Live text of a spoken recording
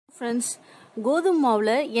Friends, கோதுமை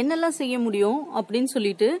மாவில் என்னெல்லாம் செய்ய முடியும் அப்படின்னு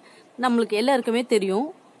சொல்லிட்டு நம்மளுக்கு எல்லாருக்குமே தெரியும்.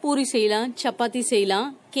 பூரி செய்யலாம், சப்பாத்தி செய்யலாம்,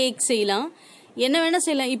 கேக் செய்யலாம், என்ன வேணா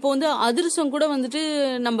செய்யலாம். இப்போ வந்து அதிரசம் கூட வந்துட்டு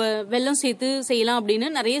நம்ம வெல்லம் சேர்த்து செய்யலாம் அப்படின்னு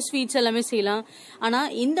நிறைய ஸ்வீட்ஸ் எல்லாமே செய்யலாம்.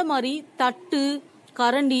 ஆனால் இந்த மாதிரி தட்டு,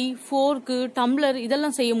 கரண்டி, ஃபோர்க்கு, டம்ளர்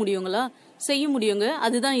இதெல்லாம் செய்ய முடியுங்களா? செய்ய முடியுங்க.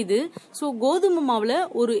 அதுதான் இது. ஸோ கோதுமை மாவில்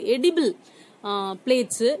ஒரு எடிபிள்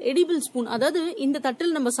பிளேட்ஸ், எடிபிள் ஸ்பூன், அதாவது இந்த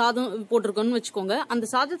தட்டில் நம்ம சாதம் போட்டிருக்கோம்னு வச்சுக்கோங்க, அந்த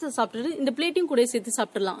சாதத்தை சாப்பிட்டுட்டு இந்த பிளேட்டையும் கூட சேர்த்து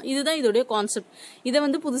சாப்பிட்டுலாம். இதுதான் இதோடைய கான்செப்ட். இதை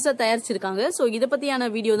வந்து புதுசாக தயாரிச்சிருக்காங்க. ஸோ இதை பற்றியான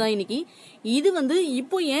வீடியோ தான் இன்னைக்கு. இது வந்து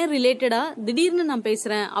இப்போ ஏன் ரிலேட்டடா திடீர்னு நான்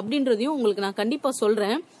பேசுறேன் அப்படின்றதையும் உங்களுக்கு நான் கண்டிப்பாக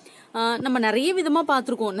சொல்றேன். நம்ம நிறைய விதமா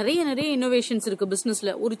பார்த்துருக்கோம். நிறைய இன்னோவேஷன்ஸ் இருக்கு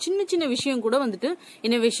பிசினஸ்ல. ஒரு சின்ன விஷயம் கூட வந்துட்டு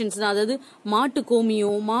இன்னோவேஷன்ஸ் தான். அதாவது மாட்டு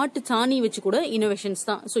கோமியம், மாட்டு சாணி வச்சு கூட இன்னோவேஷன்ஸ்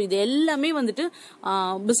தான். ஸோ இது எல்லாமே வந்துட்டு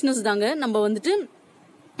பிசினஸ் தாங்க. நம்ம வந்துட்டு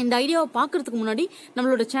இந்த ஐடியாவை பார்க்கறதுக்கு முன்னாடி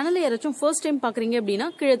நம்மளோட சேனலை யாராச்சும் ஃபர்ஸ்ட் டைம் பாக்குறீங்க அப்படின்னா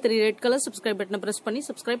கீழே ரெட் கலர் சப்ஸ்கிரைப் பட்டனை பிரஸ் பண்ணி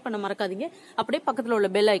சப்ஸ்கிரைப் பண்ண மறக்காதீங்க. அப்படியே பக்கத்தில் உள்ள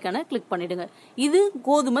பெல் ஐக்கானை கிளிக் பண்ணிடுங்க. இது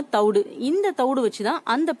கோதுமை தவிடு. இந்த தவிடு வச்சுதான்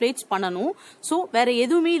அந்த பிளேட்ஸ் பண்ணணும். ஸோ வேற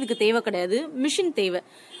எதுவுமே இதுக்கு தேவை கிடையாது. மிஷின் தேவை.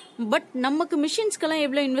 பட் நமக்கு மிஷின்ஸ்க்கெல்லாம்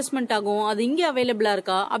எவ்வளவு இன்வெஸ்ட்மெண்ட் ஆகும், அது இங்கே அவைலபிளா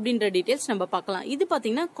இருக்கா அப்படின்ற டீடைல்ஸ் நம்ம பார்க்கலாம். இது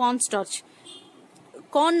பாத்தீங்கன்னா கார்ன் ஸ்டார்ச்.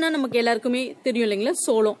 கார்ன்னா நமக்கு எல்லாருக்குமே தெரியும் இல்லைங்களா,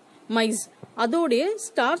 சோளம், மைஸ், அதோடைய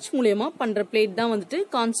ஸ்டார்ச் மூலியமா பண்ற பிளேட் தான் வந்துட்டு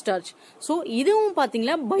கார்ன் ஸ்டார்ச். ஸோ இதுவும்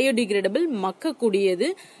பாத்தீங்கன்னா பயோடிகிரேடபிள், மக்கக்கூடியது,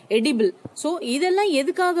 எடிபிள். ஸோ இதெல்லாம்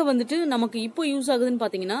எதுக்காக வந்துட்டு நமக்கு இப்போ யூஸ் ஆகுதுன்னு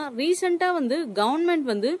பாத்தீங்கன்னா, ரீசெண்டா வந்து கவர்மெண்ட்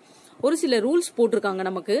வந்து ஒரு சில ரூல்ஸ் போட்டிருக்காங்க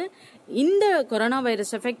நமக்கு. இந்த கொரோனா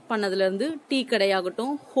வைரஸ் எஃபெக்ட் பண்ணதுல இருந்து டீ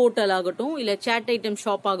கடையாகட்டும், ஹோட்டல் ஆகட்டும், இல்ல சேட் ஐட்டம்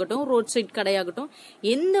ஷாப் ஆகட்டும், ரோட் சைட் கடையாகட்டும்,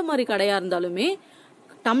 எந்த மாதிரி கடையா இருந்தாலுமே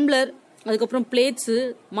டம்ளர், அதுக்கப்புறம் பிளேட்ஸ்,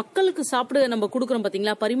 மக்களுக்கு சாப்பிட நம்ம கொடுக்குறோம்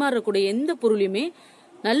பாத்தீங்களா, பரிமாறக்கூடிய எந்த பொருளையுமே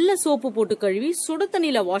நல்ல சோப்பு போட்டு கழுவி சுட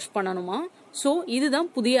தண்ணியில வாஷ் பண்ணணுமா. ஸோ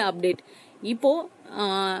இதுதான் புதிய அப்டேட். இப்போ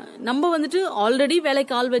நம்ம வந்துட்டு ஆல்ரெடி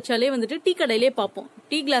வேலைக்கு ஆள் வச்சாலே வந்துட்டு டீ கடையிலே பார்ப்போம்.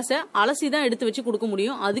 டீ கிளாஸை அலசி தான் எடுத்து வச்சு கொடுக்க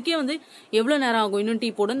முடியும். அதுக்கே வந்து எவ்வளவு நேரம் ஆகும் இன்னும் டீ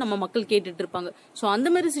போட நம்ம மக்கள் கேட்டுட்டு இருப்பாங்க. ஸோ அந்த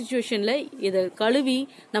மாதிரி சுச்சுவேஷன்ல இதை கழுவி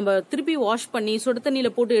நம்ம திருப்பி வாஷ் பண்ணி சுட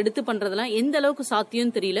தண்ணியில போட்டு எடுத்து பண்றதெல்லாம் எந்த அளவுக்கு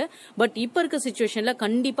சாத்தியம்னு தெரியல. பட் இப்ப இருக்க சுச்சுவேஷன்ல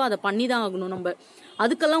கண்டிப்பா அதை பண்ணி தான் ஆகணும். நம்ம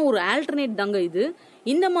அதுக்கெல்லாம் ஒரு ஆல்டர்னேட் தாங்க இது.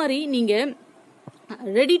 இந்த மாதிரி நீங்க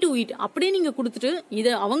ரெடி டு ஈட் அப்படியே நீங்க கொடுத்துட்டு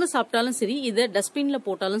இதை அவங்க சாப்பிட்டாலும் சரி, இதை டஸ்ட்பின்ல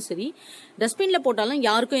போட்டாலும் சரி. டஸ்ட்பின்ல போட்டாலும்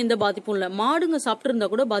யாருக்கும் எந்த பாதிப்பும் இல்லை. மாடுங்க சாப்பிட்டு இருந்தா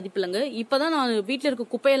கூட பாதிப்பு இல்லைங்க. இப்பதான் நான் வீட்டுல இருக்க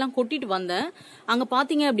குப்பையெல்லாம் கொட்டிட்டு வந்தேன். அங்க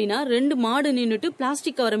பாத்தீங்க அப்படின்னா 2 மாடு நின்றுட்டு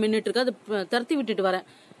பிளாஸ்டிக் கவரை மின்னுட்டு இருக்கு. அதை தரத்தி விட்டுட்டு வரேன்.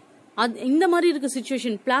 இந்த மாதிரி இருக்க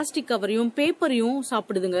சிச்சுவேஷன் பிளாஸ்டிக் கவரையும் பேப்பரையும்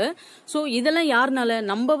சாப்பிடுதுங்க. ஸோ இதெல்லாம் யாருனால?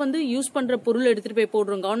 நம்ம வந்து யூஸ் பண்ற பொருள் எடுத்துட்டு போய்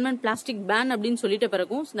போடுறோம். கவர்மெண்ட் பிளாஸ்டிக் பேன் அப்படின்னு சொல்லிட்ட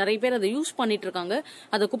பிறகும் நிறைய பேர் அதை யூஸ் பண்ணிட்டு இருக்காங்க.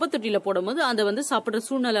 அதை குப்பை தொட்டியில போடும்போது அதை வந்து சாப்பிடுற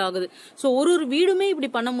சூழ்நிலை ஆகுது. ஸோ ஒரு வீடுமே இப்படி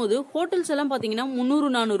பண்ணும்போது ஹோட்டல்ஸ் எல்லாம் பாத்தீங்கன்னா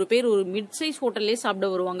 300-400 பேர் ஒரு மிட் சைஸ் ஹோட்டல்லே சாப்பிட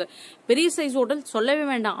வருவாங்க. பெரிய சைஸ் ஹோட்டல் சொல்லவே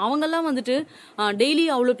வேண்டாம். அவங்க எல்லாம் வந்துட்டு டெய்லி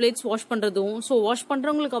அவ்வளவு பிளேட்ஸ் வாஷ் பண்றதும், ஸோ வாஷ்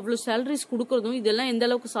பண்றவங்களுக்கு அவ்வளவு சேலரிஸ் கொடுக்கறதும், இதெல்லாம் எந்த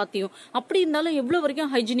அளவுக்கு சாத்தியம்? அப்படி இருந்தாலும் எவ்வளவு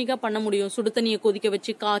வரைக்கும் ஹைஜீனிக்கா பண்ண முடியும்? சுடு தண்ணியை கொதிக்க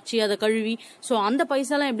வச்சு காய்ச்சி அதை கழுவி, சோ அந்த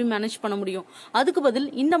பைசாலாம் எப்படி மேனேஜ் பண்ண முடியும்? அதுக்கு பதில்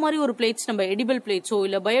இந்த மாதிரி ஒரு பிளேட்ஸ், நம்ம எடிபிள் பிளேட்ஸோ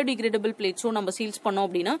இல்ல பயோடிகிரேடபிள் பிளேட்ஸோ நம்ம சேல்ஸ் பண்ணோம்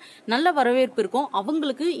அப்படின்னா நல்ல வரவேற்பு இருக்கும்.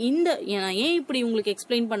 அவங்களுக்கு இந்த ஏன் இப்படி உங்களுக்கு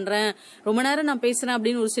எக்ஸ்பிளைன் பண்றேன், ரொம்ப நேரம் நான் பேசுறேன்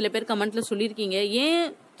அப்படின்னு ஒரு சில பேர் கமெண்ட்ல சொல்லியிருக்கீங்க. ஏன்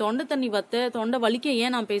தொண்டை தண்ணி தொண்டை வலிக்க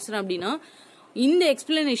ஏன் நான் பேசுறேன் அப்படின்னா, இந்த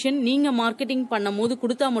எக்ஸ்பிளனேஷன் நீங்க மார்க்கெட்டிங் பண்ணும் போது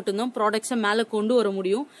கொடுத்தா மட்டும்தான் ப்ராடக்ட்ஸை மேல கொண்டு வர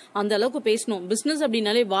முடியும். அந்த அளவுக்கு பேசணும். பிசினஸ்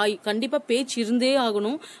அப்படின்னாலே வாய், கண்டிப்பா பேச்சு இருந்தே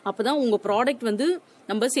ஆகணும். அப்பதான் உங்க ப்ராடக்ட் வந்து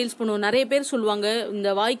நம்ம சேல்ஸ் பண்ணுவோம். நிறைய பேர் சொல்லுவாங்க, இந்த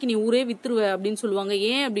வாய்க்கு நீ ஊரே வித்துருவ அப்படின்னு சொல்லுவாங்க.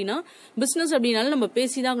 ஏன் அப்படின்னா, பிசினஸ் அப்படின்னாலும் நம்ம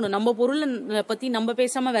பேசிதான் ஆகணும். நம்ம பொருளை பத்தி நம்ம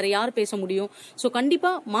பேசாம வேற யார் பேச முடியும்? சோ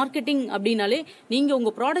கண்டிப்பா மார்க்கெட்டிங் அப்படின்னாலே நீங்க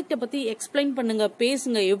உங்க ப்ராடக்ட்டை பத்தி எக்ஸ்பிளைன் பண்ணுங்க,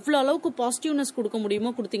 பேசுங்க. எவ்வளவு அளவுக்கு பாசிட்டிவ்னஸ் கொடுக்க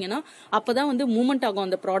முடியுமோ கொடுத்தீங்கன்னா அப்பதான் வந்து மூவ்மெண்ட் ஆகும்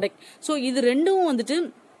அந்த ப்ராடக்ட். சோ இது ரெண்டும் வந்துட்டு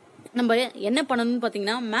நம்ம என்ன பண்ணணும்னு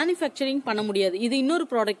பாத்தீங்கன்னா, மேனுஃபேக்சரிங் பண்ண முடியாது. இது இன்னொரு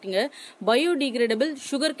ப்ராடக்ட்டுங்க, பயோடிகிரேடபிள்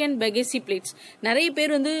சுகர் கேன் பெகேசி பிளேட்ஸ். நிறைய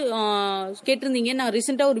பேர் வந்து கேட்டிருந்தீங்க. நான்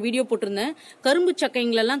ரீசெண்டா ஒரு வீடியோ போட்டிருந்தேன். கரும்பு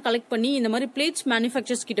சக்கைங்களெல்லாம் கலெக்ட் பண்ணி இந்த மாதிரி பிளேட்ஸ்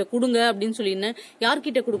மேனுஃபேக்சர்ஸ் கிட்ட கொடுங்க அப்படின்னு சொல்லியிருந்தேன்.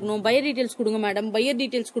 யார்கிட்ட கொடுக்கணும்? பையர் டீடைல்ஸ் கொடுங்க மேடம், பையர்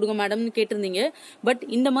டீடைல்ஸ் கொடுங்க மேடம்னு கேட்டிருந்தீங்க. பட்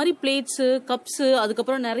இந்த மாதிரி பிளேட்ஸ், கப்ஸ்,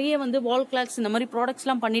 அதுக்கப்புறம் நிறைய வந்து வால் கிளாக்ஸ், இந்த மாதிரி ப்ராடக்ட்ஸ்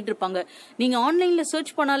எல்லாம் பண்ணிட்டு இருப்பாங்க. நீங்க ஆன்லைன்ல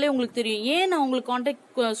சர்ச் பண்ணாலே உங்களுக்கு தெரியும். ஏன் நான் உங்களுக்கு கான்டாக்ட்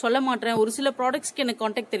சொல்ல மாட்டேன்? ஒரு சில ப்ராடக்ட்ஸ்க்கு எனக்கு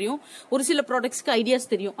கான்டாக்ட் தெரியும், தெரியும், ஒரு சில ப்ராடக்ட்ஸ்க்கு ஐடியாஸ்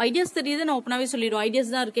தெரியும். ஐடியாஸ் தெரியுது நான் ஓப்பனாவே சொல்லிடுவோம்,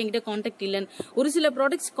 ஐடியாஸ் தான் இருக்கு என்கிட்ட கான்டாக்ட் இல்லைன்னு. ஒரு சில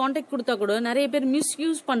ப்ராடக்ட்ஸ் கான்டாக்ட் கொடுத்தா கூட நிறைய பேர்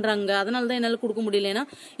மிஸ்யூஸ் பண்றாங்க, அதனால தான் என்னால கொடுக்க முடியல. ஏன்னா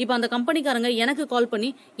இப்ப அந்த கம்பெனிக்காரங்க எனக்கு கால் பண்ணி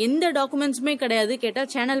எந்த டாக்குமெண்ட்ஸுமே கிடையாது, கேட்டா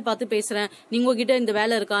சேனல் பார்த்து பேசுறேன், நீங்க உங்ககிட்ட இந்த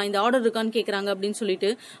வேலை இருக்கா, இந்த ஆர்டர் இருக்கான்னு கேக்குறாங்க அப்படின்னு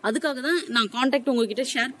சொல்லிட்டு, அதுக்காக தான் நான் கான்டாக்ட் உங்ககிட்ட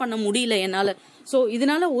ஷேர் பண்ண முடியல என்னால. சோ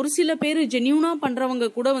இதனால ஒரு சில பேர் ஜென்யூனா பண்றவங்க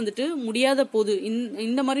கூட வந்துட்டு முடியாத போது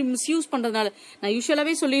இந்த மாதிரி மிஸ்யூஸ் பண்றதுனால. நான்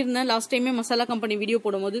யூஸ்வலாவே சொல்லியிருந்தேன் லாஸ்ட் டைமே மசாலா கம்பெனி வீடியோ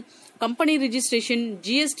போடும்போது, கம்பெனி ரெஜிஸ்ட்ரேஷன்,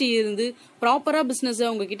 ஜிஎஸ்டி இருந்து ப்ராப்பரா பிசினஸ்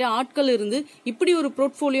உங்ககிட்ட ஆட்கள் இருந்து இப்படி ஒரு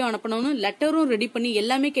போர்ட்போலியோ அனுப்பணும்னு லெட்டரும் ரெடி பண்ணி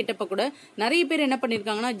எல்லாமே கேட்டப்ப கூட நிறைய பேர் என்ன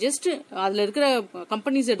பண்ணிருக்காங்கன்னா, ஜஸ்ட் அதுல இருக்கிற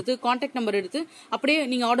கம்பெனிஸ் எடுத்து கான்டாக்ட் நம்பர் எடுத்து அப்படியே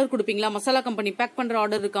நீங்க ஆர்டர் கொடுப்பீங்களா, மசாலா கம்பெனி பேக் பண்ற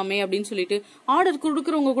ஆர்டர் இருக்காமே அப்படின்னு சொல்லிட்டு ஆர்டர்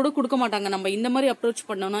கொடுக்கறவங்க கூட கொடுக்க மாட்டாங்க நம்ம இந்த மாதிரி அப்ரோச்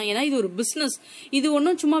பண்ணோம்னா. ஏன்னா இது ஒரு பிசினஸ், இது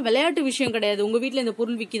ஒன்னும் சும்மா விளையாட்டு விஷயம் கிடையாது. உங்க வீட்டுல இந்த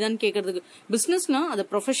பொருள் விக்கிதான்னு கேட்கறதுக்கு. பிசினஸ்னா அதை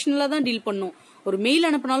ப்ரொஃபஷனலா தான் டீல் பண்ணும். ஒரு மெயில்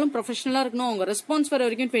அனுப்பினாலும் ப்ரொஃபஷனலா இருக்கணும், அவங்க ரெஸ்பான்ஸ் வர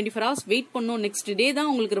வரைக்கும் 24 hours வெயிட் பண்ணணும், நெக்ஸ்ட் டே தான்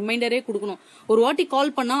உங்களுக்கு ரிமைண்டரே கொடுக்கணும். ஒரு வாட்டி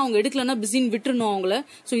கால் பண்ணா அவங்க எடுக்கலன்னா பிஸின்னு விட்டுறணும் அவங்கள.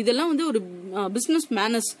 சோ இதெல்லாம் வந்து ஒரு பிசினஸ்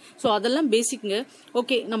மேனர்ஸ். சோ அதெல்லாம் பேசிக்ங்க.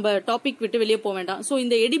 ஓகே, நம்ம டாபிக் விட்டு வெளியே போக வேண்டாம். சோ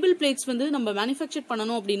இந்த எடிபிள் பிளேட்ஸ் வந்து நம்ம மேனுஃபேக்சர்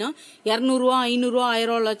பண்ணணும் அப்படின்னா 200 ரூபா 500 ரூபா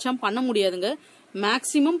 1000 லட்சம் பண்ண முடியாதுங்க.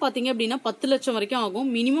 மேக்ஸிமம் பாத்தீங்க அப்படின்னா 10 லட்சம் வரைக்கும் ஆகும்.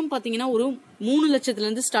 மினிமம் பாத்தீங்கன்னா ஒரு 3 லட்சத்துல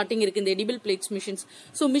இருந்து ஸ்டார்டிங் இருக்கு இந்த edible plates machines.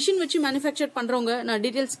 So machine வச்சு மேனுஃபேக்சர் பண்றவங்க நான்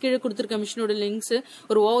டீடைல்ஸ் கீழே கொடுத்துருக்க மிஷினோட லிங்க்ஸ்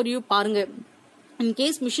ஒரு ஓவர்வியூ பாருங்க. இன்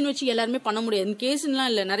கேஸ் மிஷின் வச்சு எல்லாருமே பண்ண முடியாது, இன் கேஸ்லாம்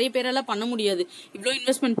இல்ல, நிறைய பேரெல்லாம் பண்ண முடியாது இவ்வளவு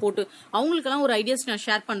இன்வெஸ்ட்மெண்ட் போட்டு. அவங்களுக்கெல்லாம் ஒரு ஐடியாஸ் நான்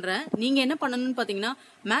ஷேர் பண்றேன். நீங்க என்ன பண்ணணும்னு பாத்தீங்கன்னா,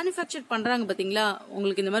 மேனுஃபேக்சர் பண்றாங்க பாத்தீங்களா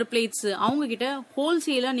உங்களுக்கு இந்த மாதிரி பிளேட்ஸ், அவங்க கிட்ட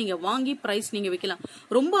ஹோல்சேலா நீங்க வாங்கி பிரைஸ் நீங்க வைக்கலாம்.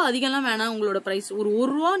 ரொம்ப அதிகம்லாம் வேணாம், உங்களோட பிரைஸ் ஒரு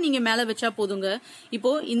 ₹1 நீங்க மேல வச்சா போதுங்க.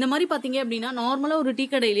 இப்போ இந்த மாதிரி பாத்தீங்க அப்படின்னா நார்மலா ஒரு டீ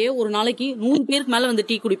கடையிலேயே ஒரு நாளைக்கு 100 பேருக்கு மேல வந்து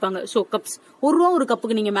டீ குடிப்பாங்க. சோ கப்ஸ் ₹1 ஒரு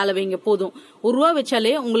கப்புக்கு நீங்க மேல வைங்க போதும். ₹1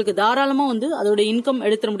 வச்சாலே உங்களுக்கு தாராளமா வந்து அதோட இன்கம்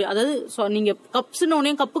எடுத்துட முடியும். அதாவது நீங்க கப்ஸ்னு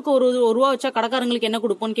உடனே கப்புக்கு ₹1 வச்சா கடைக்காரங்களுக்கு என்ன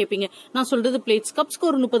கொடுப்போம்னு கேட்பீங்க. நான் சொல்றது பிளேட்ஸ். கப்ஸ்க்கு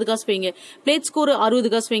ஒரு 30 காசு வைங்க, பிளேட்ஸ்க்கு ஒரு 60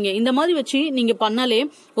 காசு வைங்க. இந்த மாதிரி வச்சு நீங்க பண்ணாலே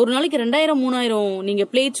ஒரு நாளைக்கு 2000 3000 நீங்க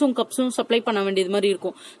பிளேட்ஸும் கப்ஸும் சப்ளை பண்ண வேண்டியது மாதிரி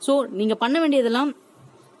இருக்கும். சோ நீங்க பண்ண வேண்டியதெல்லாம்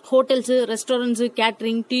hotels, restaurants,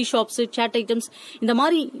 catering, tea shops, chat items, இந்த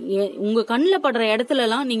மாதிரி உங்க கண்ணில் படுற இடத்துல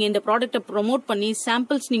எல்லாம் நீங்க இந்த ப்ராடக்ட்டை ப்ரொமோட் பண்ணி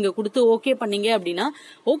சாம்பிள்ஸ் நீங்க கொடுத்து ஓகே பண்ணீங்க அப்படின்னா,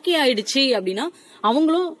 ஓகே ஆயிடுச்சு அப்படின்னா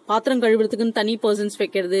அவங்களும் பாத்திரம் கழுவுறதுக்குன்னு தனி பர்சன்ஸ்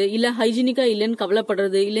வைக்கிறது, இல்ல ஹைஜீனிக்கா இல்லைன்னு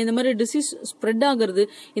கவலைப்படுறது, இல்ல இந்த மாதிரி டிசீஸ் ஸ்ப்ரெட் ஆகுறது,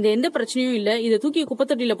 இந்த எந்த பிரச்சனையும் இல்ல. இதை தூக்கி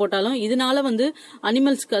குப்பைத்தொட்டியில போட்டாலும் இதனால வந்து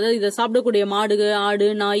அனிமல்ஸ்க்கு, அதாவது இதை சாப்பிடக்கூடிய மாடு, ஆடு,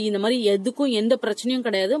 நாய், இந்த மாதிரி எதுக்கும் எந்த பிரச்சனையும்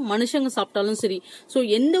கிடையாது. மனுஷங்க சாப்பிட்டாலும் சரி. சோ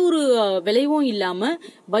எந்த ஒரு விளைவும் இல்லாம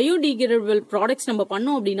பயோடிகிரேடபிள் ப்ராடக்ட்ஸ் நம்ம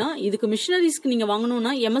பண்ணோம் அப்படின்னா, இதுக்கு மிஷினரிஸ்க்கு நீங்க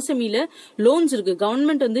வாங்கணும்னா எம்எஸ்எம்இல லோன்ஸ் இருக்கு.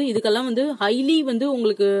 கவர்மெண்ட் வந்து இதுக்கெல்லாம் வந்து ஹைலி வந்து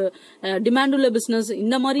உங்களுக்கு டிமாண்ட் உள்ள பிசினஸ்.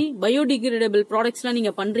 இந்த மாதிரி பயோடிகிரேடபிள் ப்ராடக்ட்ஸ் எல்லாம்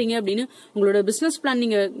நீங்க பண்றீங்க அப்படின்னு உங்களோட பிசினஸ் பிளான்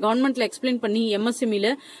நீங்க கவர்மெண்ட்ல எக்ஸ்பிளைன் பண்ணி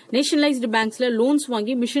எம்எஸ்எம்இல நேஷனலைஸ்டு பேங்க்ஸ்ல லோன்ஸ்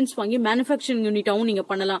வாங்கி மிஷின்ஸ் வாங்கி மேனுஃபேக்சரிங் யூனிட்டாவும் நீங்க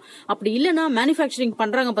பண்ணலாம். அப்படி இல்லைன்னா மேனுஃபேக்சரிங்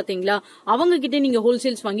பண்றாங்க பாத்தீங்களா, அவங்க கிட்ட நீங்க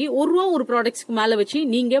ஹோல்சேல்ஸ் வாங்கி ₹1 ஒரு ப்ராடக்ட்ஸ்க்கு மேல வச்சு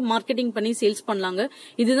நீங்க மார்க்கெட்டிங் பண்ணி சேல்ஸ் பண்ணலாங்க.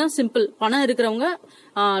 இதுதான் சிம்பிள். பணம் இருக்கிறவங்க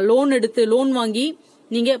லோன் எடுத்து லோன் வாங்கி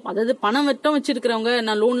நீங்க, அதாவது பணம் மட்டும் வச்சிருக்கிறவங்க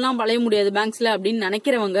நான் லோன்லாம் பழைய முடியாது பேங்க்ஸ்ல அப்படின்னு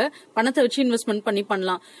நினைக்கிறவங்க பணத்தை வச்சு இன்வெஸ்ட்மெண்ட் பண்ணி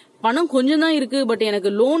பண்ணலாம். பணம் கொஞ்சம் தான் இருக்கு, பட் எனக்கு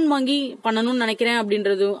லோன் வாங்கி பண்ணணும்னு நினைக்கிறேன்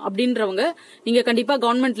அப்படின்றவங்க நீங்க கண்டிப்பா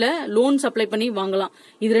கவர்மெண்ட்ல லோன் சப்ளை பண்ணி வாங்கலாம்.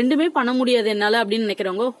 இது ரெண்டுமே பண்ண முடியாது என்னால அப்படின்னு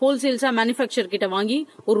நினைக்கிறவங்க ஹோல்சேல்ஸா மேனுஃபேக்சர் கிட்ட வாங்கி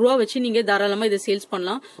 ₹1 வச்சு நீங்க தாராளமா இதை சேல்ஸ்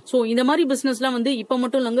பண்ணலாம். சோ இந்த மாதிரி பிசினஸ்லாம் வந்து இப்ப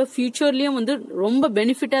மட்டும் இல்லங்க, ஃபியூச்சர்லயும் வந்து ரொம்ப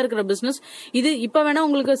பெனிஃபிட்டா இருக்கிற பிசினஸ் இது. இப்ப வேணா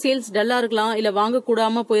உங்களுக்கு சேல்ஸ் டல்லா இருக்கலாம், இல்ல வாங்க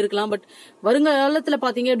கூடாம போயிருக்கலாம், பட் வருங்காலத்துல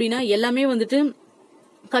பாத்தீங்க அப்படின்னா எல்லாமே வந்துட்டு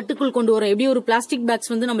கட்டுக்குள் கொண்டு வரும். எப்படி ஒரு பிளாஸ்டிக்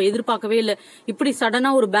பேக்ஸ் வந்து நம்ம எதிர்பார்க்கவே இல்லை, இப்படி சடனா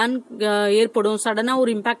ஒரு பேன் ஏற்படும், சடனா ஒரு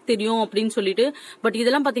இம்பாக்ட் தெரியும் அப்படின்னு சொல்லிட்டு. பட்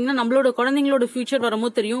இதெல்லாம் பாத்தீங்கன்னா நம்மளோட குழந்தைங்களோட ஃபியூச்சர்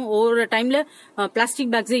வரும்போது தெரியும். ஒவ்வொரு டைம்ல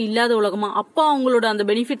பிளாஸ்டிக் பேக்ஸே இல்லாத உலகமா, அப்போ அவங்களோட அந்த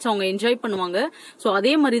பெனிஃபிட்ஸ் அவங்க என்ஜாய் பண்ணுவாங்க. சோ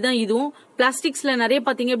அதே மாதிரிதான் இதுவும். பிளாஸ்டிக்ஸ்ல நிறைய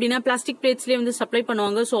பாத்தீங்க அப்படின்னா பிளாஸ்டிக் பிளேட்ஸ்லயே வந்து சப்ளை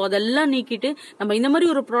பண்ணுவாங்க. சோ அதெல்லாம் நீக்கிட்டு நம்ம இந்த மாதிரி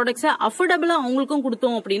ஒரு ப்ராடக்ட்ஸை அஃபோர்டபிளா அவங்களுக்கும்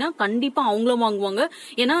கொடுத்தோம் அப்படின்னா கண்டிப்பா அவங்களும் வாங்குவாங்க.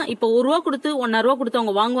 ஏன்னா இப்ப ₹1 கொடுத்து ₹1.5 கொடுத்து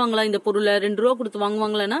அவங்க வாங்குவாங்களா இந்த பொருளை, ₹2 கொடுத்து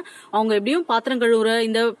வாங்குவாங்களா? அவங்க எப்படியும் பாத்திரம் கழுவுற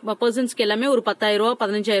இந்த பர்சன்ஸ்க்கு எல்லாமே ஒரு ₹10,000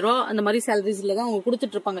 15,000 அந்த மாதிரி சேலரிஸ்ல தான் அவங்க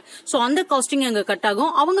கொடுத்துட்டு இருப்பாங்க. சோ அந்த காஸ்டிங் அங்க கட்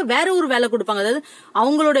ஆகும். அவங்க வேற ஒரு வேலை கொடுப்பாங்க, அதாவது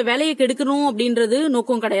அவங்களோட வேலையை கெடுக்கணும் அப்படின்றது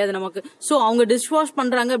நோக்கம் கிடையாது நமக்கு. சோ அவங்க டிஷ் வாஷ்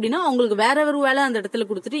பண்றாங்க அப்படின்னா அவங்களுக்கு வேற ஒரு வேலை அந்த இடத்துல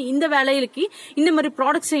கொடுத்துட்டு இந்த வேலையில இந்த மாதிரி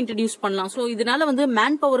ப்ராடக்ட்ஸ் இன்ட்ரோடியூஸ் பண்ணலாம். சோ இதனால வந்து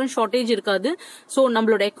மேன் பவரும் ஷார்டேஜ் இருக்காது. சோ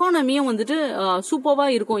நம்மளோட எக்கானமியும் வந்துட்டு சூப்பர்வா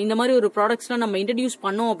இருக்கும். இந்த மாதிரி ஒரு ப்ராடக்ட்ஸ் நம்ம இன்ட்ரோடியூஸ்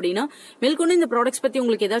பண்ணோம் அப்படின்னா, மேற்கொண்டு இந்த ப்ராடக்ட்ஸ் பத்தி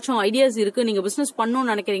உங்களுக்கு ஏதாச்சும் ஐடியாஸ் இருக்கு, நீங்க பிசினஸ்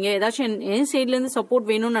பண்ணணும்னு நினைக்கிறீங்க, ஏதாச்சும் என் சைட்ல இருந்து சப்போர்ட்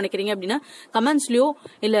வேணும்னு நினைக்கிறீங்க அப்படின்னா கமெண்ட்ஸ்லயோ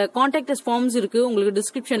இல்ல கான்டாக்ட் ஃபார்ம்ஸ் இருக்கு உங்களுக்கு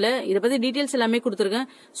டிஸ்கிரிப்ஷன்ல, இதை பத்தி டீடைல்ஸ் எல்லாமே கொடுத்துருக்கேன்.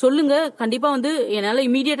 சொல்லுங்க. கண்டிப்பா வந்து என்னால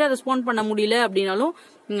இமீடியட்டா ரெஸ்பாண்ட் பண்ண முடியல அப்படின்னாலும்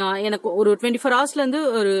எனக்கு ஒரு 24 ஹவர்ஸ்ல இருந்து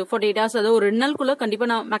ஒரு 48 ஹவர்ஸ், அதாவது ஒரு 2 நாளுக்குள்ள கண்டிப்பா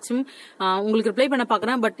நான் மேக்ஸிமம் உங்களுக்கு ரிப்ளை பண்ண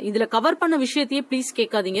பாக்குறேன். பட் இதுல கவர் பண்ண விஷயத்தையே ப்ளீஸ்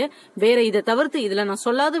கேட்காதீங்க. வேற இதை தவிர்த்து, இதுல நான்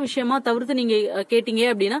சொல்லாத விஷயமா தவிர்த்து நீங்க கேட்டீங்க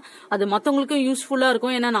அப்படின்னா அது மத்தவங்களுக்கும் யூஸ்ஃபுல்லா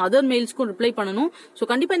இருக்கும். ஏன்னா நான் அதர் மெயில்ஸ்க்கும் ரிப்ளை பண்ணணும். சோ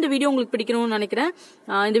கண்டிப்பா இந்த வீடியோ உங்களுக்கு பிடிக்கணும்னு நினைக்கிறேன்.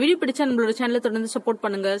 இந்த வீடியோ பிடிச்சா நம்மளோட சேனலை தொடர்ந்து சப்போர்ட்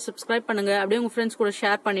பண்ணுங்க, சப்ஸ்கிரைப் பண்ணுங்க, அப்படியே உங்க ஃப்ரெண்ட்ஸ் கூட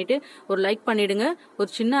ஷேர் பண்ணிட்டு ஒரு லைக் பண்ணிடுங்க. ஒரு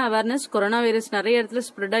சின்ன அவேர்னஸ், கொரோனா வைரஸ் நிறைய இடத்துல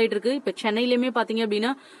ஸ்ப்ரெட் ஆயிட்டு இருக்கு. இப்ப சென்னையிலுமே பாத்தீங்க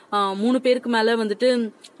அப்படின்னா 3 பேருக்கு மேல வந்துட்டு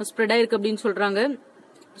ஸ்ப்ரெட் ஆயிருக்கு அப்படின்னு சொல்றாங்க.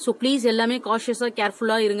 சோ ப்ளீஸ் எல்லாமே காஷியஸா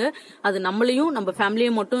கேர்ஃபுல்லா இருங்க. அது நம்மளையும் நம்ம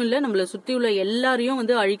ஃபேமிலியை மட்டும் இல்ல, நம்மள சுத்தி உள்ள எல்லாரையும்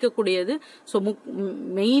வந்து அழிக்கக்கூடியது. சோ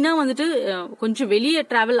மெயினா வந்துட்டு கொஞ்சம் வெளியே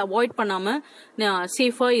டிராவல் அவாய்ட் பண்ணாம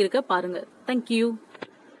சேஃபா இருக்க பாருங்க. தேங்க்யூ.